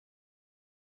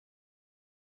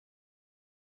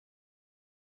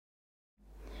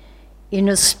In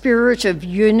a spirit of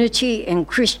unity and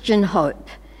Christian hope,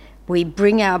 we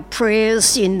bring our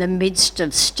prayers in the midst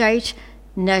of state,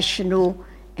 national,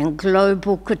 and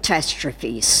global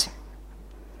catastrophes.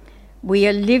 We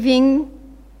are living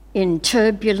in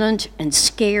turbulent and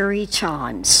scary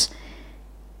times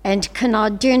and can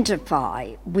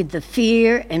identify with the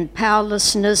fear and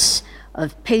powerlessness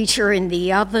of Peter and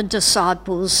the other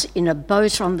disciples in a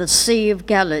boat on the Sea of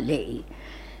Galilee,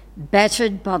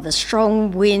 battered by the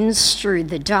strong winds through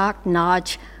the dark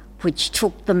night which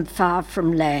took them far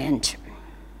from land.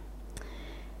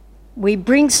 We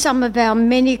bring some of our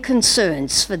many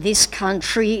concerns for this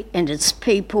country and its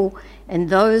people and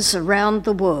those around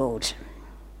the world.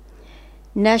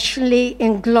 Nationally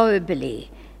and globally,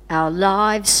 our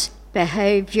lives,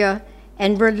 behaviour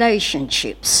and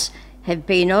relationships have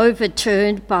been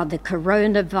overturned by the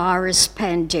coronavirus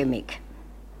pandemic.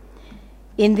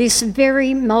 In this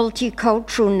very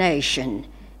multicultural nation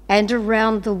and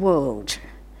around the world,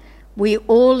 we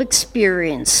all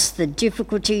experience the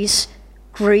difficulties,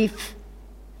 grief,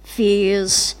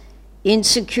 fears,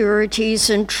 insecurities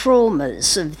and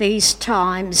traumas of these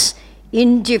times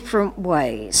in different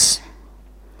ways.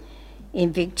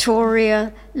 In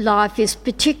Victoria, life is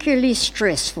particularly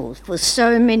stressful for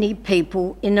so many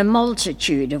people in a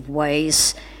multitude of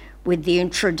ways with the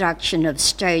introduction of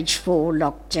stage 4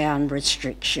 lockdown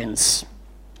restrictions.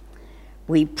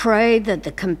 We pray that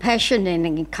the compassion and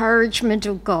encouragement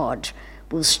of God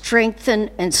will strengthen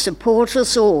and support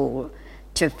us all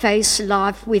to face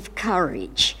life with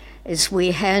courage as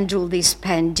we handle this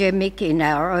pandemic in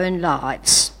our own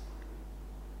lives.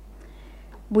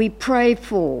 We pray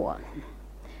for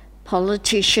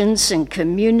politicians and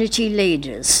community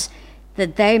leaders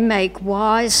that they make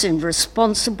wise and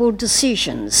responsible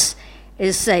decisions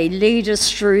as they lead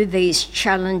us through these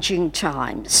challenging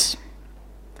times.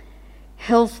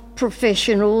 Health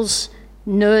professionals,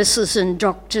 nurses and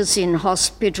doctors in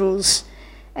hospitals,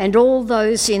 and all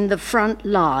those in the front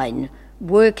line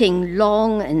working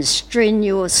long and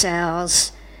strenuous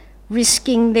hours,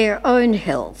 risking their own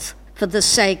health for the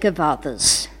sake of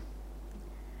others.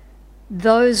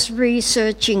 Those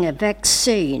researching a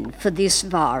vaccine for this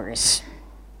virus.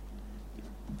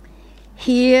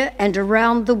 Here and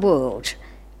around the world,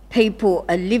 people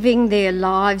are living their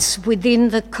lives within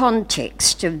the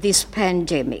context of this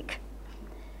pandemic.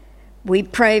 We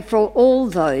pray for all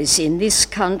those in this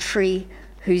country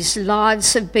whose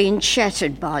lives have been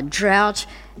shattered by drought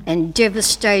and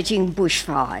devastating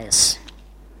bushfires.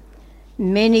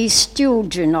 Many still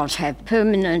do not have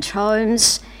permanent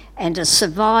homes and are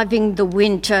surviving the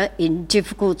winter in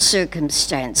difficult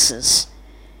circumstances.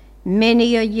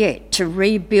 Many are yet to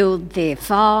rebuild their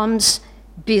farms,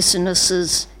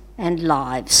 businesses, and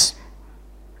lives.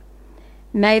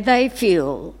 May they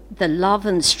feel the love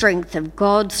and strength of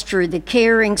God through the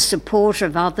caring support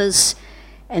of others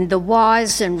and the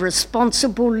wise and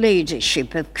responsible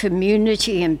leadership of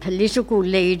community and political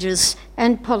leaders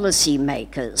and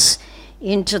policymakers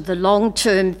into the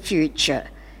long-term future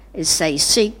as they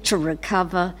seek to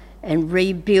recover and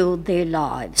rebuild their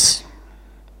lives.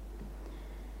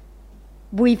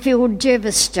 We feel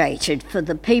devastated for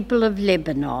the people of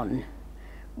Lebanon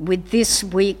with this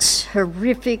week's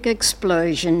horrific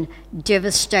explosion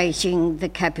devastating the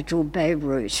capital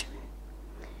Beirut.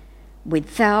 With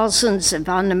thousands of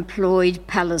unemployed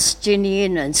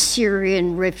Palestinian and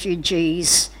Syrian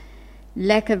refugees,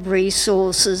 lack of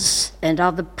resources and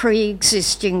other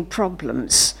pre-existing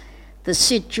problems, the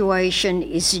situation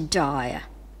is dire.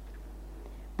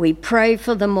 We pray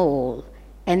for them all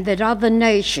and that other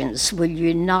nations will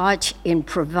unite in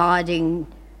providing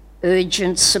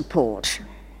urgent support.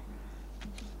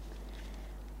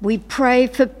 We pray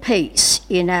for peace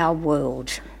in our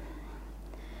world.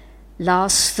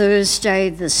 Last Thursday,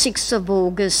 the 6th of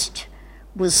August,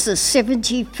 was the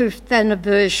 75th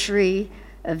anniversary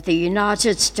of the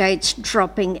United States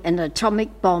dropping an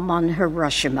atomic bomb on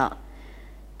Hiroshima,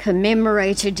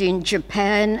 commemorated in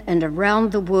Japan and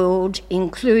around the world,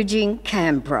 including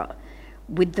Canberra,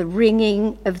 with the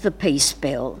ringing of the peace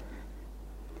bell.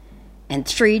 And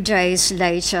 3 days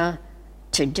later,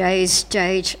 today's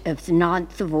date of the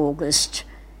 9th of August,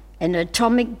 an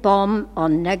atomic bomb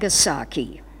on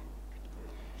Nagasaki.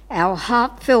 Our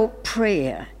heartfelt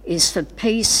prayer is for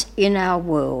peace in our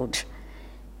world,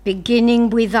 beginning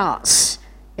with us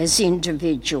as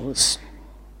individuals.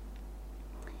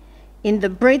 In the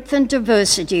breadth and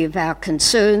diversity of our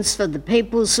concerns for the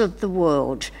peoples of the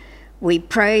world, we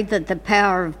pray that the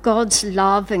power of God's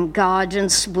love and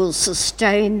guidance will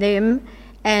sustain them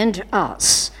and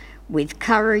us with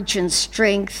courage and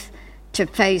strength to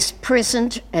face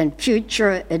present and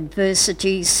future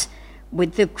adversities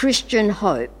with the Christian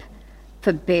hope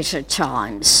for better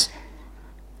times.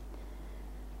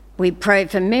 We pray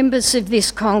for members of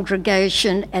this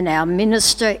congregation and our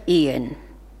minister, Ian.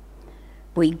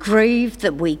 We grieve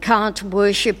that we can't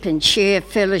worship and share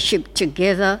fellowship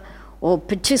together or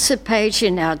participate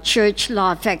in our church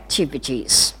life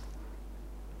activities.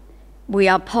 We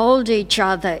uphold each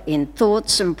other in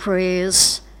thoughts and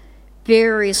prayers,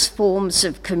 various forms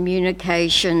of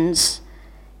communications,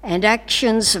 and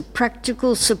actions of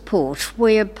practical support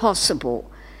where possible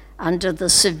under the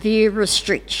severe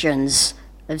restrictions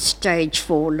of Stage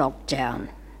 4 lockdown.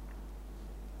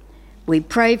 We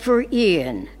pray for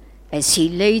Ian as he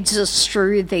leads us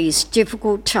through these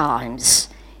difficult times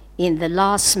in the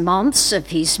last months of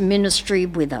his ministry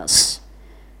with us.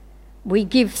 We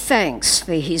give thanks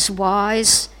for his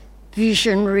wise,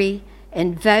 visionary,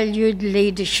 and valued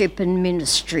leadership and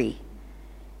ministry,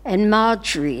 and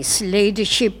Marjorie's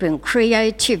leadership and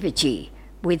creativity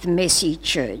with Messy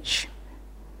Church.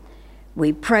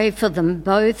 We pray for them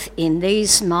both in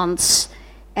these months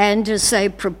and as they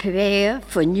prepare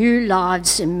for new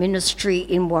lives and ministry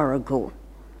in Warragul.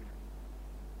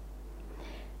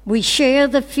 We share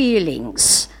the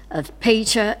feelings of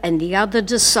Peter and the other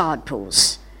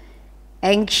disciples,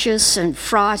 anxious and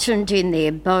frightened in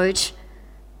their boat,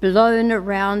 blown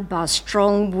around by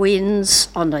strong winds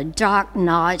on a dark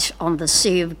night on the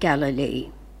Sea of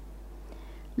Galilee.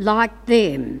 Like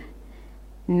them,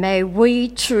 may we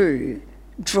too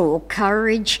draw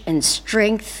courage and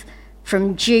strength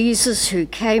from Jesus, who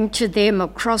came to them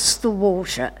across the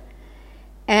water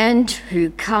and who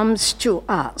comes to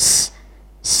us,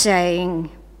 saying,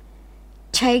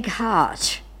 "Take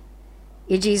heart,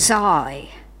 it is I,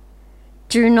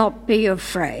 do not be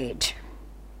afraid."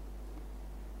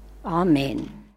 Amen.